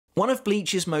One of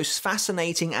Bleach's most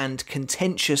fascinating and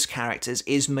contentious characters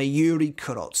is Mayuri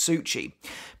Kurotsuchi.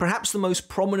 Perhaps the most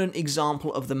prominent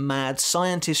example of the mad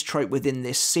scientist trope within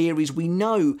this series, we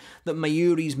know that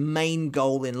Mayuri's main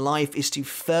goal in life is to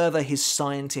further his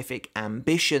scientific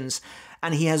ambitions,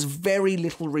 and he has very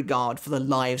little regard for the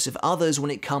lives of others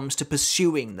when it comes to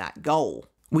pursuing that goal.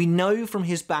 We know from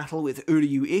his battle with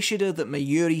Uryu Ishida that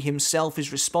Mayuri himself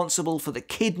is responsible for the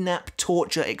kidnap,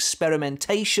 torture,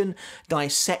 experimentation,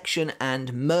 dissection,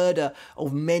 and murder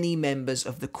of many members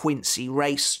of the Quincy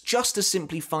race, just to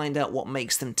simply find out what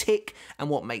makes them tick and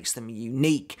what makes them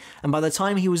unique. And by the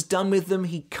time he was done with them,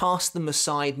 he cast them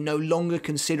aside, no longer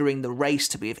considering the race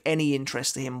to be of any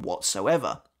interest to him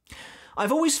whatsoever.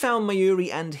 I've always found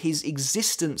Mayuri and his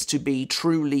existence to be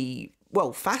truly,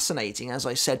 well, fascinating, as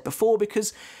I said before,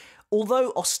 because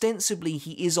although ostensibly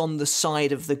he is on the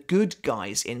side of the good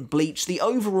guys in Bleach, the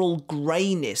overall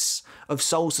greyness of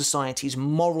Soul Society's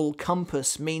moral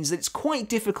compass means that it's quite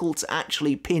difficult to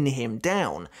actually pin him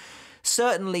down.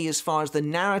 Certainly, as far as the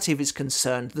narrative is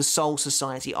concerned, the Soul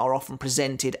Society are often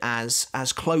presented as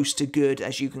close to good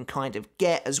as you can kind of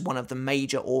get as one of the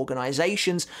major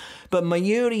organizations, but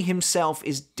Mayuri himself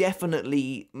is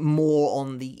definitely more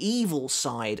on the evil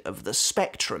side of the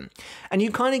spectrum. And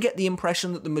you kind of get the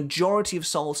impression that the majority of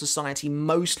Soul Society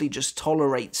mostly just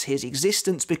tolerates his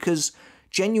existence because,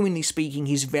 genuinely speaking,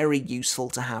 he's very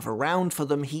useful to have around for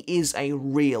them. He is a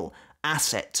real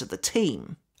asset to the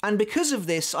team. And because of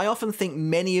this, I often think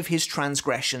many of his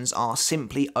transgressions are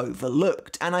simply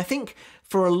overlooked, and I think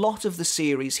for a lot of the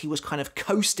series he was kind of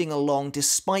coasting along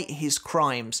despite his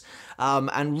crimes,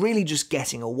 and really just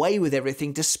getting away with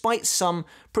everything despite some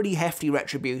pretty hefty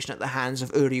retribution at the hands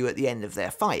of Uryu at the end of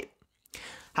their fight.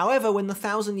 However, when the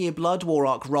 1000-Year Blood War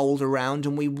arc rolled around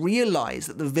and we realised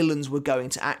that the villains were going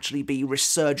to actually be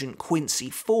resurgent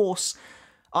Quincy force,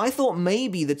 I thought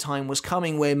maybe the time was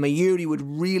coming where Mayuri would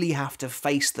really have to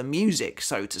face the music,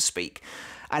 so to speak,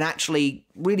 and actually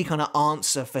really kind of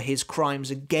answer for his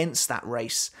crimes against that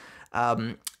race.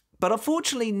 But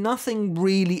unfortunately, nothing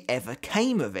really ever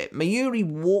came of it. Mayuri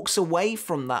walks away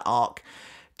from that arc,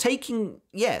 taking,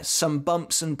 some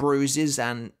bumps and bruises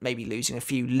and maybe losing a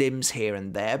few limbs here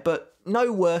and there, but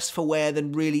no worse for wear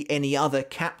than really any other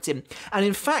captain. And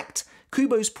in fact,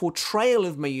 Kubo's portrayal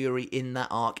of Mayuri in that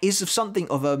arc is of something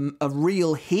of a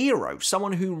real hero,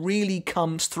 someone who really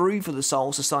comes through for the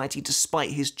Soul Society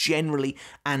despite his generally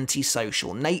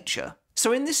antisocial nature.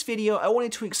 So in this video, I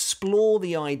wanted to explore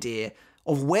the idea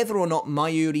of whether or not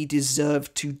Mayuri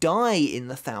deserved to die in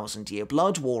the 1000-Year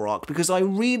Blood War arc, because I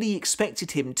really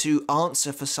expected him to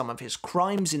answer for some of his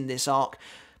crimes in this arc,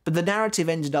 but the narrative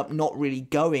ended up not really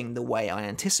going the way I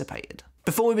anticipated.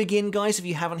 Before we begin, guys, if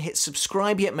you haven't hit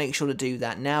subscribe yet, make sure to do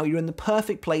that now. You're in the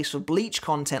perfect place for Bleach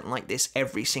content like this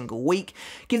every single week.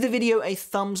 Give the video a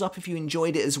thumbs up if you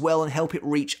enjoyed it as well and help it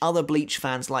reach other Bleach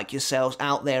fans like yourselves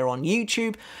out there on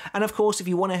YouTube. And of course, if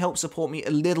you want to help support me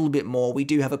a little bit more, we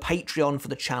do have a Patreon for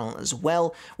the channel as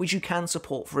well, which you can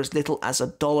support for as little as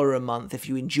 $1 a month if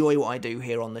you enjoy what I do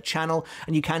here on the channel,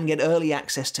 and you can get early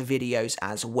access to videos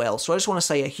as well. So I just want to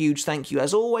say a huge thank you,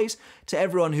 as always, to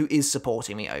everyone who is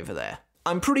supporting me over there.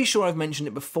 I'm pretty sure I've mentioned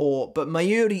it before, but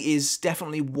Mayuri is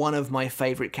definitely one of my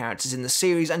favourite characters in the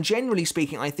series, and generally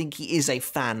speaking, I think he is a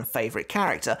fan favourite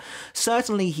character.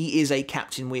 Certainly he is a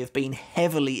captain we have been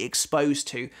heavily exposed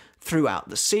to throughout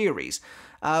the series.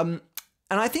 And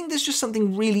I think there's just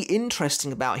something really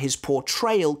interesting about his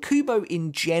portrayal. Kubo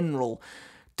in general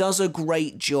does a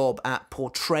great job at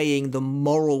portraying the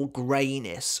moral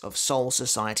greyness of Soul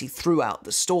Society throughout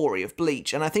the story of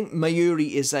Bleach, and I think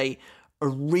Mayuri is a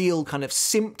real kind of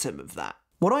symptom of that.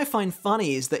 What I find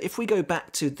funny is that if we go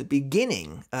back to the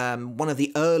beginning, one of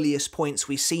the earliest points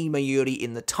we see Mayuri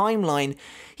in the timeline,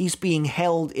 he's being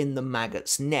held in the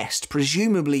maggot's nest,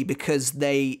 presumably because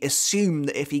they assume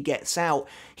that if he gets out,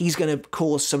 he's going to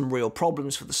cause some real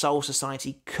problems for the Soul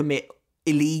Society, commit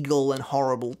illegal and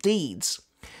horrible deeds.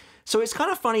 So it's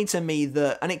kind of funny to me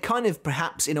that, and it kind of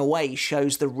perhaps in a way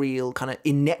shows the real kind of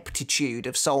ineptitude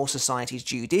of Soul Society's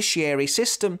judiciary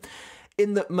system,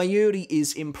 in that Mayuri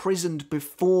is imprisoned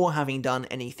before having done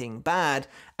anything bad,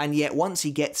 and yet once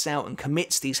he gets out and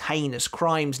commits these heinous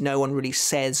crimes, no one really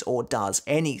says or does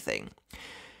anything.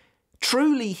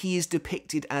 Truly, he is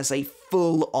depicted as a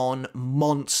full-on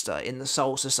monster in the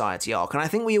Soul Society arc, and I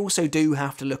think we also do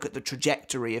have to look at the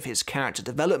trajectory of his character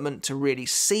development to really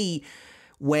see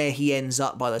where he ends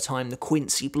up by the time the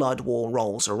Quincy Blood War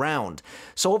rolls around.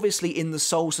 So obviously in the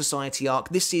Soul Society arc,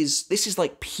 this is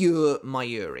like pure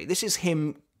Mayuri. This is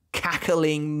him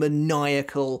cackling,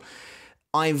 maniacal,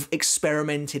 I've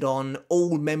experimented on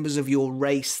all members of your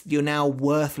race. You're now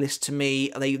worthless to me.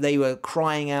 They were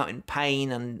crying out in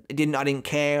pain, and I didn't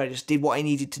care. I just did what I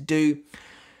needed to do.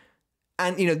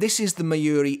 And, you know, this is the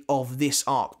Mayuri of this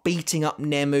arc, beating up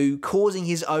Nemu, causing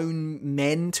his own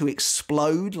men to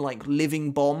explode like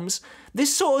living bombs.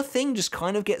 This sort of thing just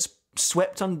kind of gets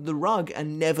swept under the rug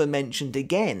and never mentioned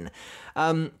again.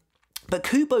 But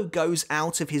Kubo goes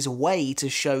out of his way to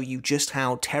show you just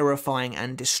how terrifying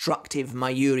and destructive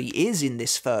Mayuri is in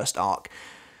this first arc.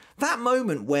 That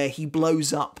moment where he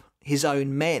blows up his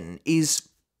own men is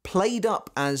played up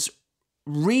as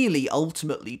really,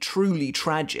 ultimately, truly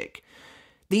tragic.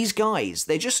 These guys,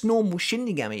 they're just normal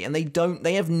Shinigami, and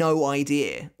they have no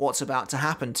idea what's about to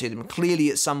happen to them. Clearly,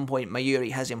 at some point,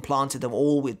 Mayuri has implanted them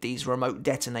all with these remote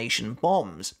detonation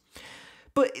bombs.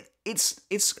 But it's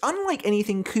unlike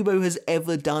anything Kubo has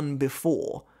ever done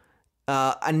before.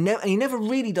 And he never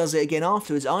really does it again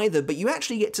afterwards either, but you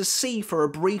actually get to see for a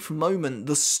brief moment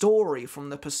the story from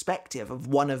the perspective of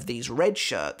one of these red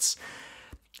shirts.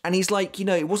 And he's like, you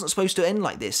know, it wasn't supposed to end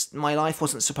like this. My life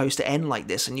wasn't supposed to end like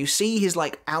this. And you see his,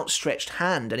 like, outstretched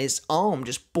hand, and his arm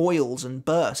just boils and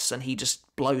bursts, and he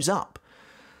just blows up.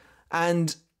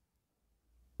 And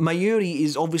Mayuri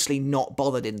is obviously not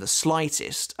bothered in the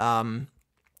slightest. And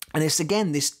it's,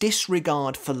 again, this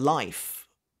disregard for life.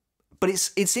 But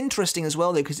it's interesting as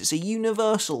well, though, because it's a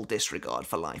universal disregard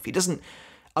for life. He doesn't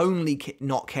only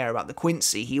not care about the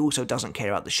Quincy, he also doesn't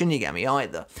care about the Shinigami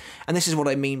either. And this is what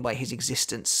I mean by his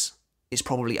existence is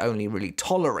probably only really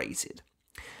tolerated.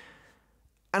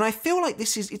 And I feel like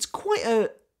it's quite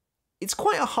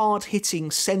a hard-hitting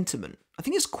sentiment. I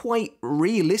think it's quite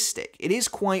realistic. It is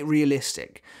quite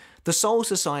realistic. The Soul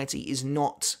Society is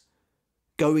not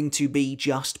going to be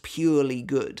just purely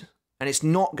good, and it's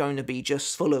not going to be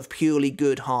just full of purely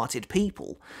good-hearted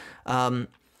people.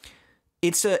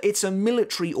 It's a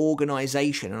military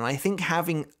organization, and I think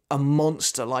having a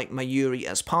monster like Mayuri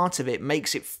as part of it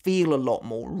makes it feel a lot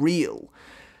more real.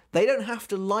 They don't have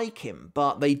to like him,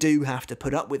 but they do have to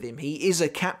put up with him. He is a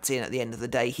captain at the end of the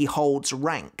day. He holds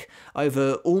rank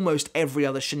over almost every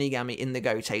other Shinigami in the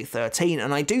Gotei 13,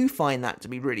 and I do find that to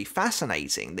be really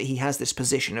fascinating, that he has this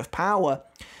position of power,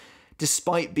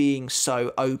 despite being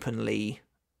so openly,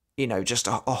 you know, just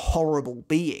a horrible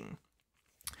being.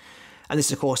 And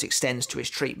this, of course, extends to his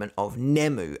treatment of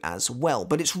Nemu as well.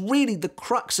 But it's really the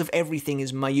crux of everything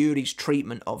is Mayuri's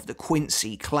treatment of the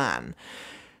Quincy clan.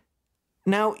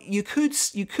 Now, you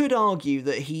could argue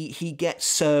that he gets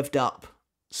served up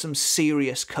some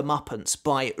serious comeuppance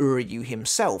by Uryu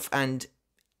himself, and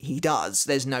he does.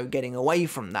 There's no getting away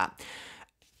from that.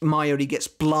 Mayuri gets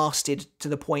blasted to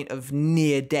the point of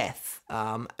near death.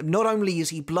 Not only is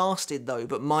he blasted, though,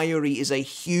 but Mayuri is a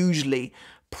hugely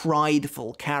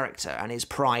prideful character, and his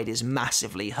pride is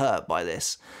massively hurt by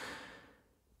this.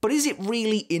 But is it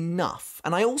really enough?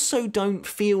 And I also don't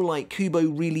feel like Kubo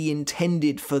really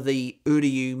intended for the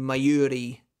Uryu,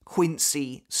 Mayuri,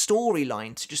 Quincy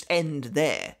storyline to just end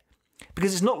there.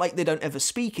 Because it's not like they don't ever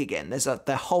speak again. There's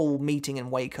their whole meeting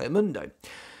in Waco Mundo.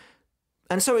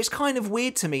 And so it's kind of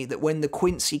weird to me that when the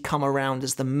Quincy come around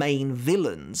as the main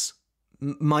villains,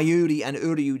 Mayuri and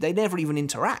Uryu, they never even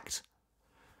interact.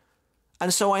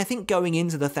 And so I think going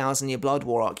into the 1,000-Year Blood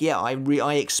War arc, yeah,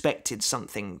 I expected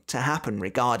something to happen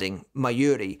regarding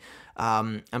Mayuri,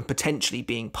 and potentially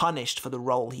being punished for the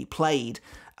role he played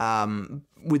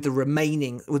with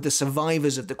the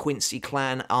survivors of the Quincy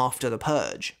clan after the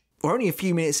Purge. We're only a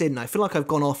few minutes in, and I feel like I've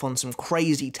gone off on some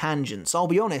crazy tangents. I'll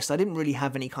be honest, I didn't really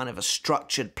have any kind of a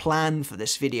structured plan for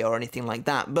this video or anything like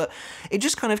that, but it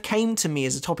just kind of came to me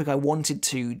as a topic I wanted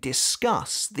to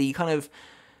discuss. The kind of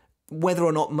whether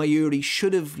or not Mayuri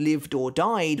should have lived or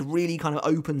died really kind of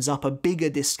opens up a bigger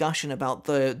discussion about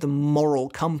the moral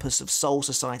compass of Soul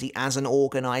Society as an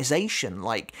organisation.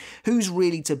 Like, who's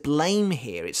really to blame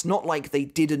here? It's not like they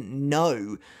didn't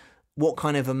know what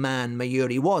kind of a man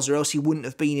Mayuri was, or else he wouldn't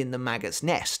have been in the maggot's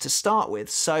nest to start with.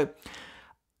 So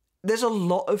there's a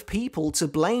lot of people to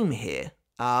blame here.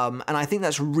 And I think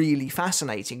that's really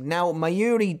fascinating. Now,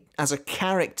 Mayuri as a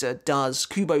character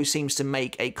Kubo seems to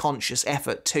make a conscious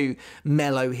effort to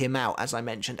mellow him out, as I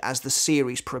mentioned, as the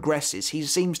series progresses. He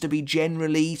seems to be,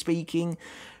 generally speaking,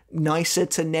 nicer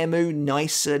to Nemu,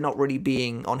 nicer, not really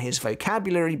being on his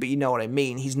vocabulary, but you know what I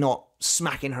mean. He's not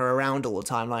smacking her around all the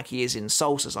time like he is in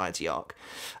Soul Society arc.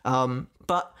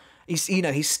 But he's, you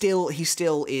know, he still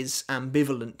is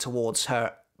ambivalent towards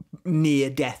her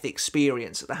near-death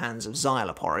experience at the hands of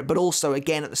Xylopore, but also,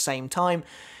 again, at the same time,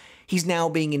 he's now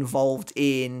being involved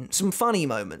in some funny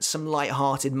moments, some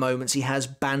light-hearted moments. He has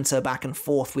banter back and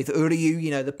forth with Uryu,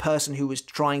 you know, the person who was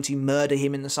trying to murder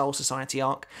him in the Soul Society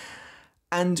arc.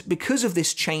 And because of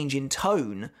this change in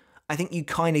tone, I think you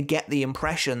kind of get the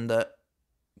impression that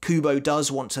Kubo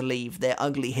does want to leave their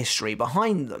ugly history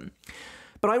behind them.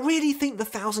 But I really think the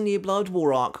Thousand Year Blood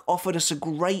War arc offered us a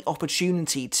great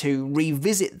opportunity to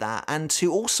revisit that and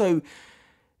to also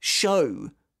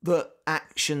show that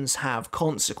actions have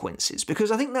consequences,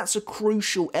 because I think that's a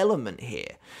crucial element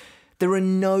here. There are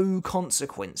no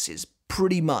consequences,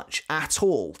 pretty much, at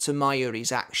all to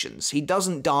Mayuri's actions. He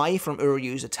doesn't die from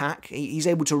Uryu's attack. He's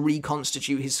able to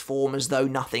reconstitute his form as though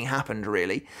nothing happened,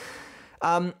 really.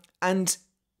 And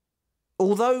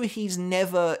although he's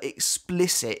never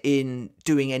explicit in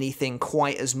doing anything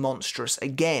quite as monstrous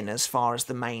again as far as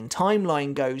the main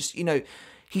timeline goes, you know,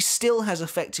 he still has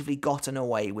effectively gotten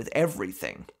away with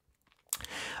everything.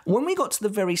 When we got to the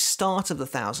very start of the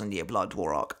Thousand Year Blood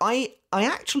War arc, I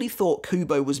actually thought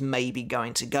Kubo was maybe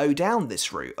going to go down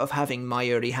this route of having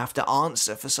Mayuri have to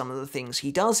answer for some of the things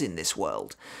he does in this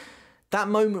world. That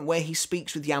moment where he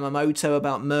speaks with Yamamoto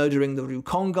about murdering the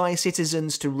Rukongai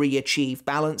citizens to re-achieve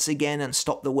balance again and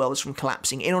stop the worlds from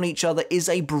collapsing in on each other is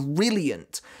a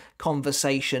brilliant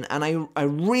conversation and a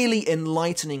really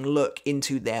enlightening look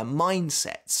into their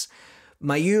mindsets.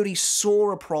 Mayuri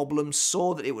saw a problem,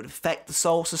 saw that it would affect the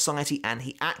Soul Society, and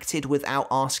he acted without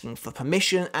asking for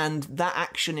permission, and that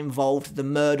action involved the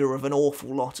murder of an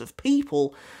awful lot of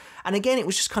people, and again it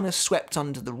was just kind of swept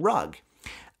under the rug.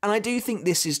 And I do think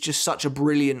this is just such a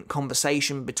brilliant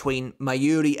conversation between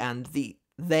Mayuri and the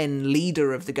then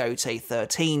leader of the Gotei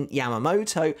 13,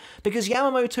 Yamamoto, because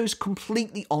Yamamoto's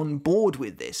completely on board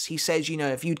with this. He says, you know,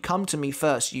 if you'd come to me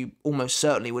first, you almost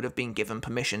certainly would have been given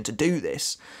permission to do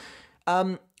this.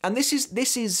 And this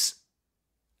is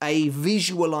a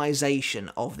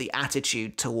visualization of the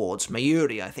attitude towards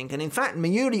Mayuri, I think. And in fact,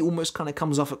 Mayuri almost kind of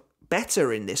comes off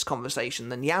better in this conversation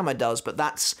than Yama does, but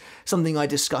that's something I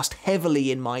discussed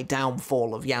heavily in my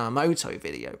Downfall of Yamamoto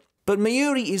video. But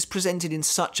Mayuri is presented in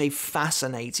such a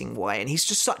fascinating way, and he's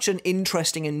just such an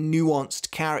interesting and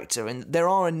nuanced character, and there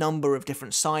are a number of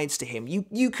different sides to him.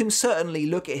 You can certainly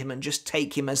look at him and just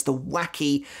take him as the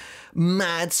wacky,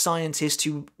 mad scientist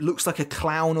who looks like a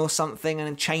clown or something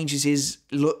and changes his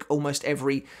look almost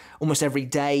every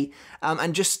day,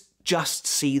 and just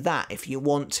see that if you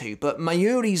want to. But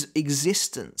Mayuri's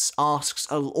existence asks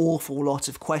an awful lot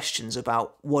of questions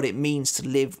about what it means to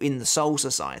live in the Soul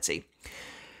Society.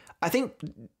 I think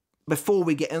before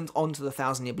we get onto the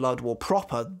Thousand Year Blood War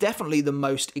proper, definitely the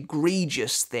most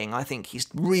egregious thing I think he's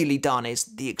really done is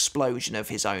the explosion of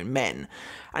his own men.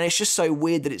 And it's just so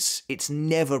weird that it's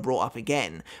never brought up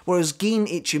again. Whereas Gin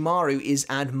Ichimaru is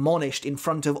admonished in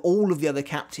front of all of the other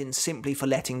captains simply for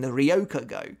letting the Ryoka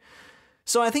go.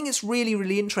 So I think it's really,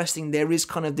 really interesting. There is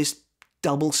kind of this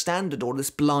double standard or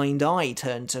this blind eye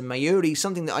turned to Mayuri,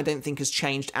 something that I don't think has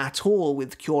changed at all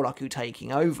with Kyoraku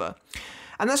taking over.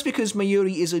 And that's because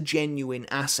Mayuri is a genuine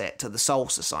asset to the Soul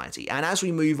Society. And as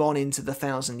we move on into the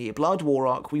Thousand Year Blood War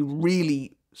arc,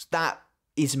 that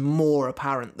is more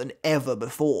apparent than ever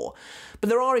before. But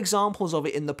there are examples of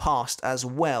it in the past as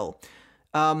well.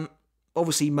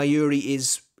 Obviously,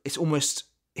 Mayuri it's almost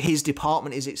his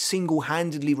department is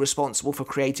single-handedly responsible for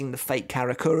creating the fake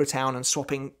Karakura town and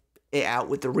swapping it out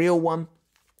with the real one,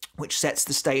 which sets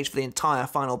the stage for the entire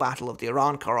final battle of the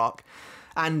Arrancar arc,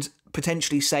 and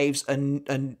potentially saves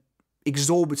an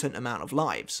exorbitant amount of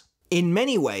lives. In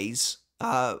many ways,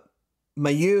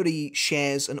 Mayuri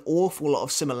shares an awful lot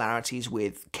of similarities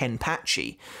with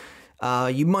Kenpachi.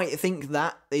 You might think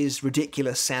that is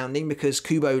ridiculous sounding because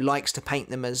Kubo likes to paint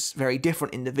them as very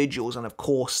different individuals, and of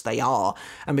course they are,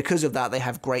 and because of that they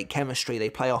have great chemistry, they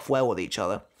play off well with each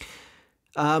other.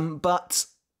 But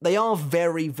they are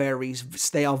very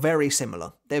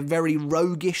similar. They're very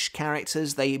roguish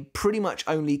characters. They pretty much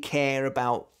only care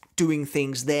about doing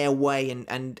things their way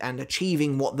and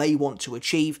achieving what they want to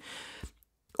achieve.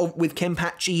 With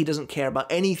Kenpachi, he doesn't care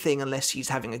about anything unless he's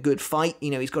having a good fight. You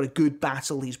know, he's got a good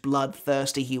battle, he's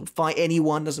bloodthirsty, he'll fight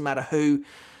anyone, doesn't matter who.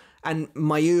 And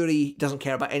Mayuri doesn't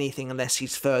care about anything unless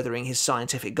he's furthering his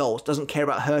scientific goals, doesn't care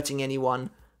about hurting anyone.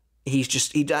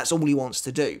 That's all he wants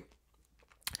to do.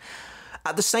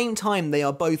 At the same time, they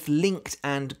are both linked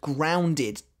and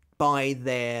grounded by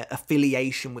their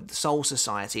affiliation with the Soul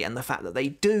Society and the fact that they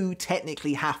do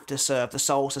technically have to serve the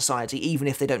Soul Society even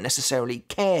if they don't necessarily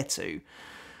care to.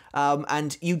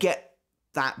 And you get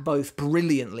that both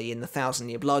brilliantly in the Thousand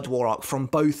Year Blood War arc from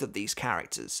both of these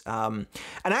characters. And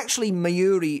actually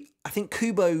Mayuri, I think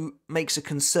Kubo makes a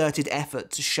concerted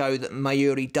effort to show that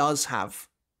Mayuri does have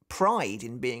pride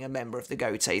in being a member of the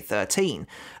Gotei 13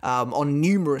 on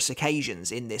numerous occasions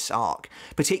in this arc,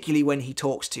 particularly when he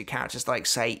talks to characters like,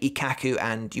 say, Ikkaku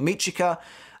and Yumichika,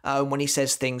 when he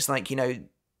says things like, you know,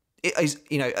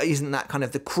 isn't that kind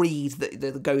of the creed that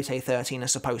the Gotei 13 are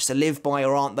supposed to live by,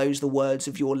 or aren't those the words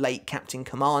of your late Captain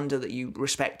Commander that you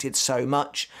respected so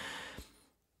much?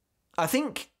 I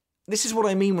think this is what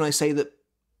I mean when I say that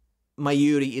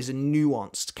Mayuri is a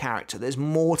nuanced character. There's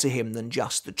more to him than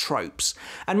just the tropes.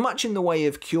 And much in the way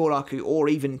of Kyoraku or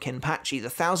even Kenpachi, the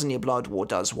Thousand Year Blood War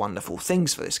does wonderful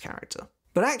things for this character.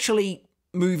 But actually,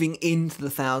 moving into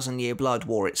the Thousand Year Blood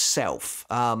War itself,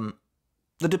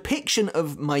 the depiction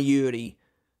of Mayuri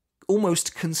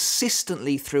almost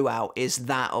consistently throughout is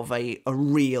that of a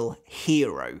real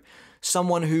hero.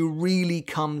 Someone who really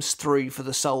comes through for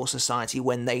the Soul Society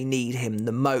when they need him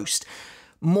the most.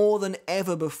 More than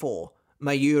ever before,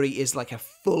 Mayuri is like a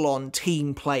full-on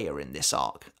team player in this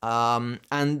arc.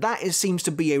 And that seems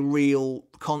to be a real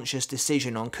conscious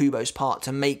decision on Kubo's part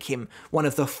to make him one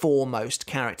of the foremost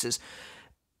characters.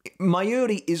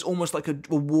 Mayuri is almost like a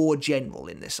war general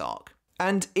in this arc.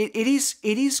 And it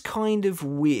is kind of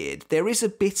weird. There is a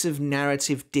bit of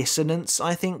narrative dissonance,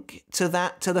 I think, to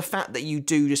the fact that you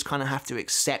do just kind of have to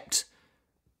accept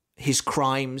his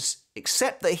crimes,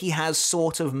 accept that he has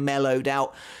sort of mellowed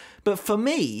out. But for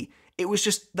me, it was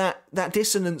just that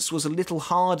dissonance was a little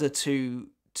harder to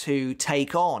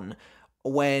take on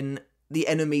when the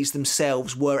enemies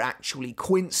themselves were actually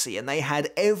Quincy, and they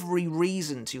had every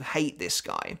reason to hate this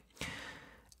guy.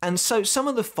 And so some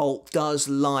of the fault does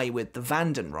lie with the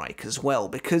Vandenreich as well,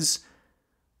 because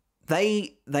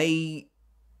they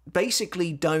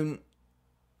basically don't.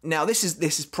 Now this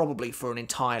is probably for an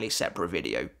entirely separate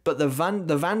video, but the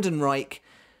Vandenreich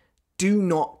do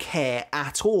not care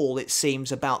at all, it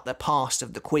seems, about the past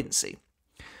of the Quincy.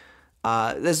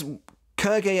 There's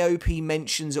Kurge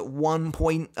mentions at one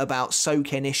point about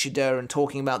Soken Ishida and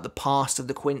talking about the past of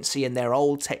the Quincy and their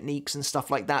old techniques and stuff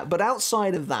like that. But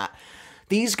outside of that,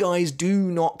 these guys do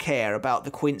not care about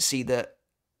the Quincy that,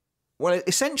 well, it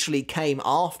essentially came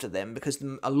after them, because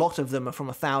a lot of them are from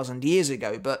 1,000 years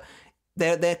ago, but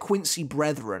they're Quincy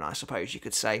brethren, I suppose you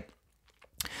could say.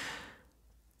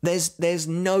 There's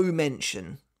no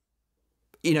mention,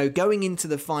 going into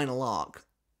the final arc,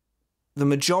 the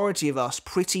majority of us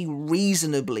pretty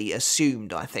reasonably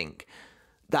assumed, I think,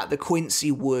 that the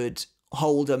Quincy would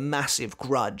hold a massive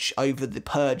grudge over the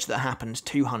purge that happened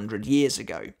 200 years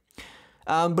ago.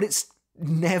 But it's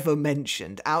never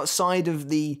mentioned outside of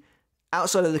the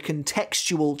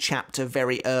contextual chapter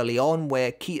very early on,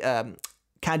 where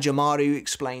Kajamaru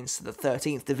explains to the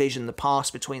 13th Division the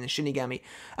past between the Shinigami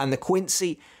and the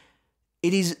Quincy.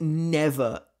 It is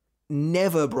never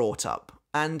brought up,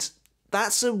 and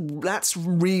that's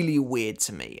really weird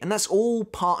to me. And that's all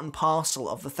part and parcel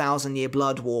of the 1,000 Year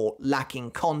Blood War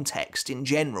lacking context in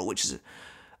general, which is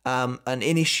an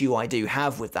issue I do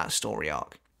have with that story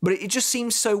arc. But it just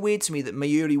seems so weird to me that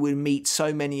Mayuri would meet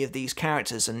so many of these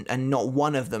characters and not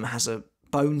one of them has a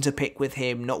bone to pick with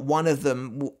him. Not one of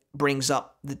them brings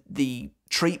up the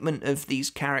treatment of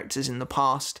these characters in the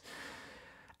past.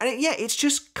 And it's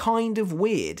just kind of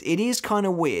weird. It is kind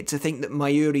of weird to think that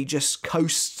Mayuri just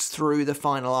coasts through the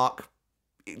final arc,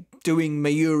 doing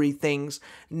Mayuri things,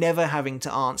 never having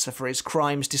to answer for his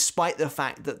crimes, despite the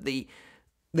fact that the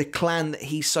clan that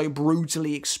he so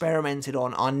brutally experimented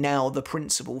on are now the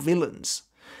principal villains.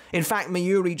 In fact,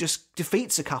 Mayuri just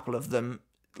defeats a couple of them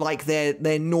like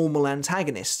they're normal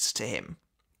antagonists to him.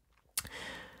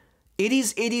 It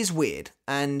is weird,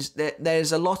 and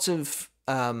there's a lot of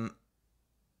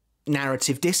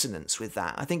narrative dissonance with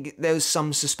that. I think there's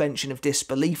some suspension of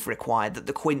disbelief required that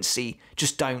the Quincy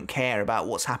just don't care about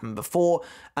what's happened before,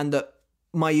 and that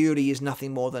Mayuri is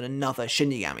nothing more than another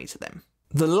Shinigami to them.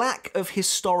 The lack of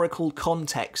historical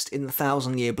context in the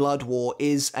 1,000 Year Blood War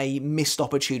is a missed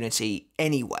opportunity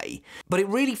anyway, but it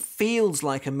really feels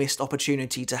like a missed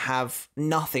opportunity to have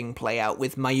nothing play out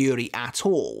with Mayuri at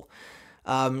all.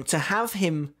 To have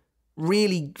him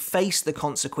really face the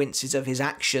consequences of his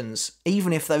actions,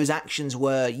 even if those actions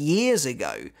were years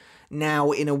ago,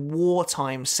 now in a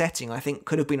wartime setting, I think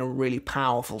could have been a really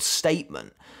powerful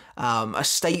statement. A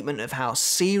statement of how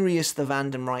serious the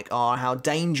Vandenreich are, how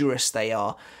dangerous they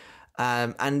are,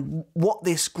 and what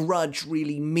this grudge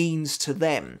really means to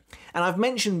them. And I've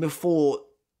mentioned before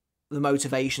the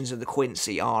motivations of the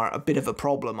Quincy are a bit of a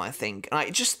problem, I think. And I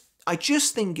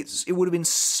just think it would have been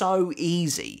so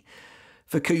easy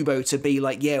for Kubo to be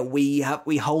like, yeah, we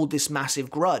hold this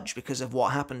massive grudge because of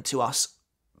what happened to us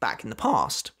back in the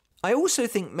past. I also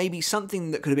think maybe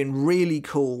something that could have been really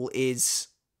cool is...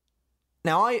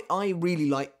 Now, I really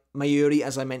like Mayuri,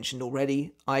 as I mentioned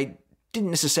already. I didn't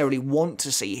necessarily want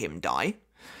to see him die.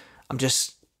 I'm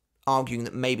just arguing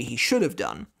that maybe he should have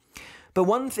done. But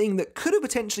one thing that could have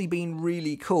potentially been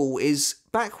really cool is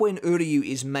back when Uryu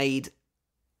is made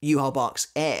Yhwach's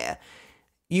heir,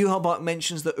 Yhwach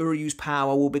mentions that Uryu's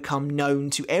power will become known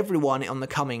to everyone in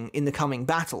the coming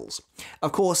battles.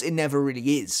 Of course, it never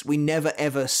really is. We never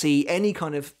ever see any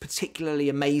kind of particularly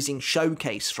amazing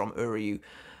showcase from Uryu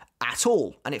at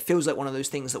all, and it feels like one of those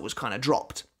things that was kind of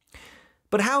dropped.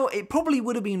 But how it probably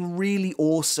would have been really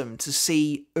awesome to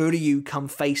see Uryu come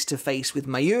face to face with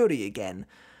Mayuri again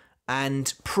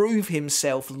and prove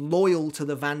himself loyal to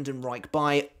the Vandenreich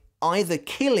by either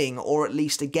killing or at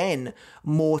least again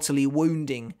mortally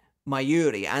wounding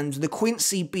Mayuri, and the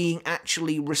Quincy being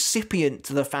actually recipient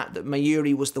to the fact that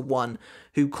Mayuri was the one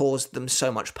who caused them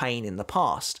so much pain in the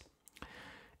past.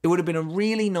 It would have been a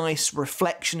really nice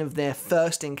reflection of their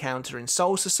first encounter in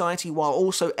Soul Society while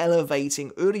also elevating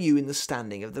Uryu in the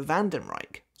standing of the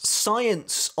Vandenreich.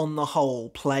 Science, on the whole,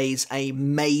 plays a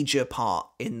major part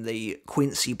in the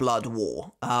Quincy Blood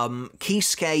War.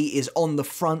 Kisuke is on the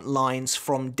front lines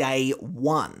from day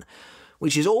one,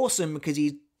 which is awesome because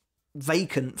he's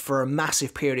vacant for a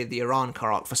massive period of the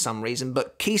Arrancar arc for some reason,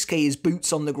 but Kisuke is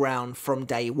boots on the ground from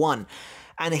day one,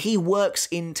 and he works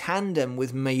in tandem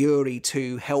with Mayuri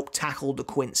to help tackle the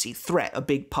Quincy threat. A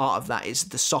big part of that is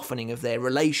the softening of their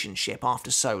relationship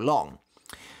after so long.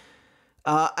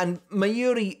 And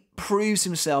Mayuri proves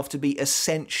himself to be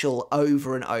essential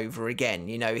over and over again.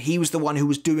 You know, he was the one who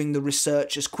was doing the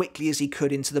research as quickly as he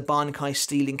could into the Bankai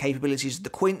stealing capabilities of the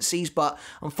Quincy's, but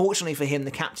unfortunately for him,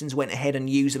 the captains went ahead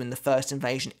and used them in the first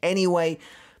invasion anyway.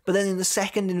 But then in the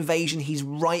second invasion, he's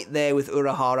right there with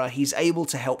Urahara. He's able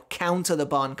to help counter the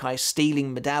Bankai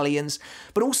stealing medallions,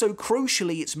 but also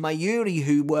crucially, it's Mayuri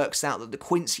who works out that the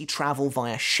Quincy travel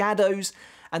via shadows,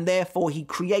 and therefore he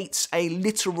creates a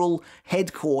literal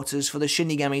headquarters for the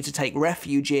Shinigami to take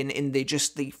refuge in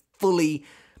the fully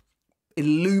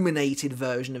illuminated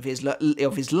version of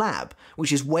his lab,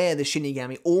 which is where the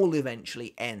Shinigami all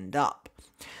eventually end up.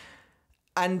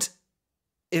 And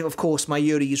of course,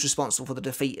 Mayuri is responsible for the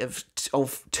defeat of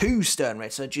two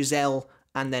Sternritter, Giselle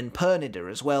and then Pernida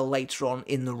as well later on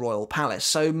in the Royal Palace.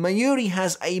 So Mayuri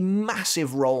has a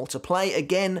massive role to play.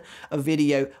 Again, a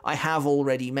video I have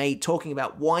already made talking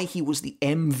about why he was the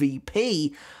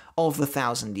MVP of the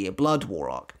 1,000-Year Blood War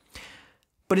arc.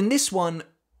 But in this one,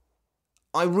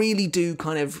 I really do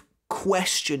kind of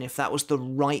question if that was the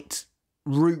right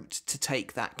route to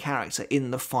take that character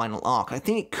in the final arc. I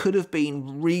think it could have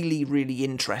been really, really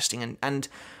interesting and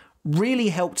really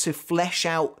helped to flesh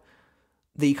out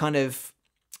the kind of,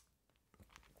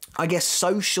 I guess,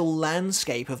 social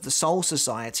landscape of the Soul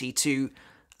Society to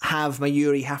have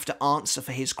Mayuri have to answer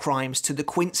for his crimes to the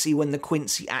Quincy when the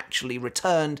Quincy actually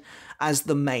returned as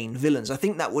the main villains. I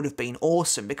think that would have been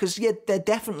awesome because, yeah, there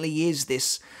definitely is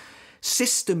this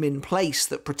system in place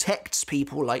that protects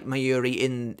people like Mayuri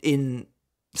in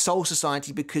Soul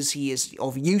Society because he is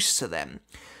of use to them.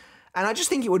 And I just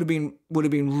think it would have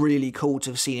been really cool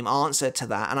to have seen him answer to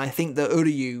that. And I think that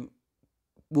Uryu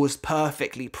was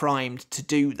perfectly primed to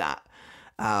do that.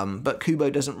 But Kubo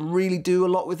doesn't really do a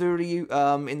lot with Uryu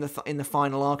in the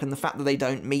final arc, and the fact that they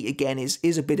don't meet again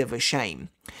is a bit of a shame.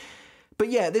 But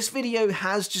yeah, this video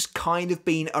has just kind of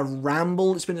been a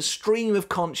ramble. It's been a stream of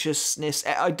consciousness.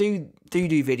 I do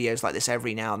videos like this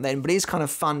every now and then, but it is kind of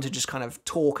fun to just kind of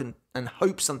talk and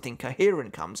hope something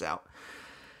coherent comes out.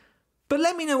 But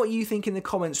let me know what you think in the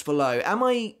comments below. Am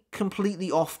I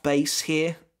completely off base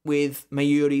here with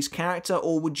Mayuri's character,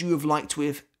 or would you have liked to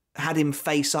have had him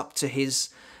face up to his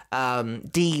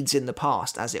deeds in the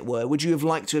past, as it were? Would you have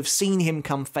liked to have seen him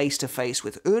come face to face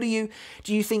with Uryu?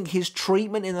 Do you think his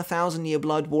treatment in the 1,000-Year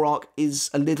Blood War arc is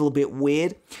a little bit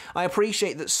weird? I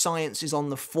appreciate that science is on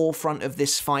the forefront of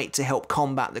this fight to help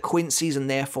combat the Quincy's, and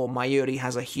therefore Mayuri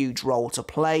has a huge role to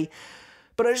play.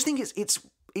 But I just think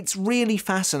it's really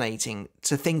fascinating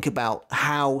to think about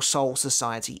how Soul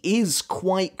Society is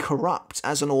quite corrupt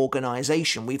as an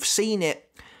organisation. We've seen it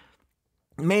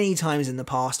many times in the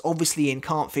past, obviously in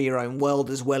Can't Fear Your Own World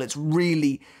as well. It's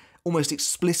really almost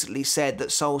explicitly said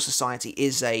that Soul Society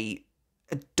is a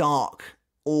dark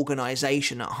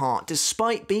organisation at heart,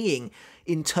 despite being,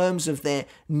 in terms of their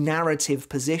narrative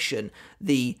position,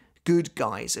 the good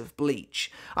guys of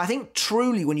Bleach. I think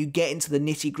truly when you get into the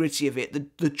nitty-gritty of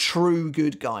it, the true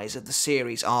good guys of the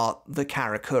series are the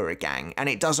Karakura gang, and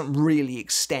it doesn't really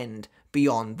extend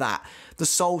beyond that. The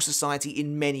Soul Society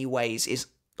in many ways is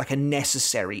like a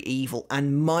necessary evil,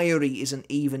 and Mayuri is an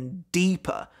even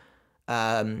deeper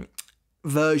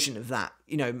version of that.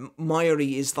 You know,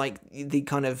 Mayuri is like the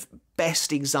kind of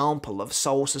best example of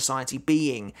Soul Society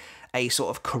being a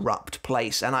sort of corrupt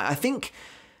place, and I think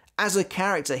as a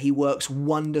character he works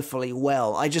wonderfully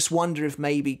well. I just wonder if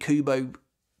maybe Kubo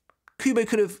Kubo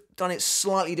could have done it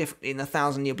slightly differently in the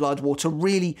Thousand Year Blood War to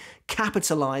really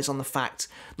capitalise on the fact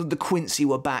that the Quincy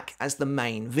were back as the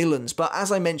main villains. But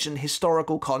as I mentioned,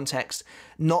 historical context,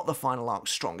 not the final arc's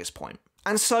strongest point.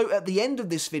 And so at the end of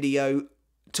this video,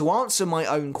 to answer my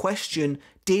own question,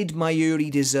 did Mayuri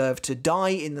deserve to die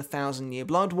in the Thousand Year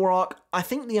Blood War arc? I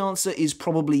think the answer is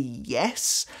probably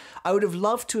yes. I would have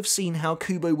loved to have seen how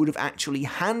Kubo would have actually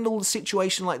handled a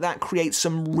situation like that, create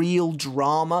some real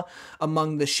drama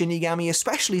among the Shinigami,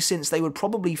 especially since they would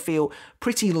probably feel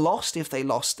pretty lost if they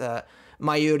lost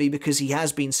Mayuri, because he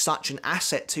has been such an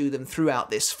asset to them throughout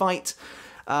this fight.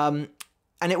 And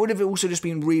it would have also just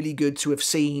been really good to have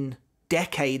seen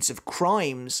decades of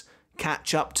crimes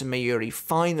catch up to Mayuri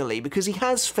finally, because he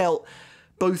has felt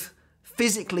both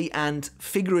physically and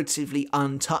figuratively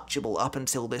untouchable up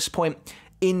until this point.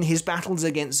 In his battles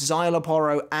against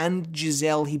Xyloporo and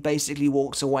Giselle, he basically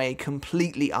walks away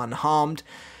completely unharmed.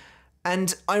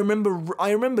 And I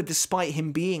remember despite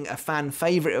him being a fan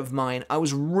favourite of mine, I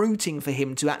was rooting for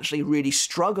him to actually really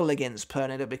struggle against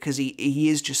Pernida, because he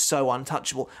is just so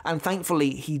untouchable. And thankfully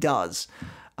he does.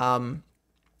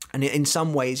 And in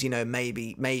some ways, you know,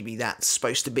 maybe that's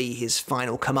supposed to be his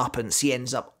final comeuppance. He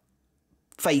ends up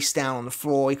face down on the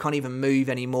floor. He can't even move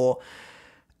anymore.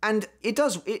 And it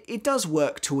does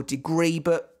work to a degree,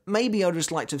 but maybe I'd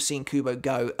just like to have seen Kubo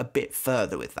go a bit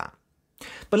further with that.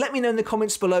 But let me know in the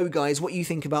comments below, guys, what you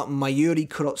think about Mayuri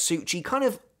Kurotsuchi, kind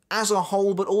of as a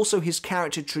whole, but also his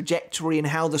character trajectory and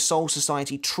how the Soul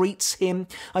Society treats him.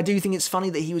 I do think it's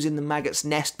funny that he was in the maggot's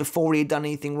nest before he had done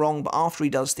anything wrong, but after he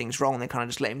does things wrong, they kind of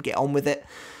just let him get on with it.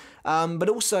 But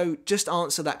also, just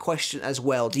answer that question as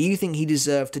well. Do you think he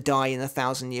deserved to die in the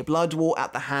Thousand Year Blood War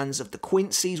at the hands of the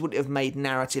Quincy's? Would it have made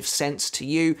narrative sense to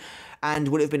you? And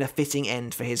would it have been a fitting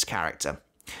end for his character?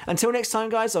 Until next time,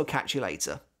 guys, I'll catch you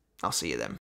later. I'll see you then.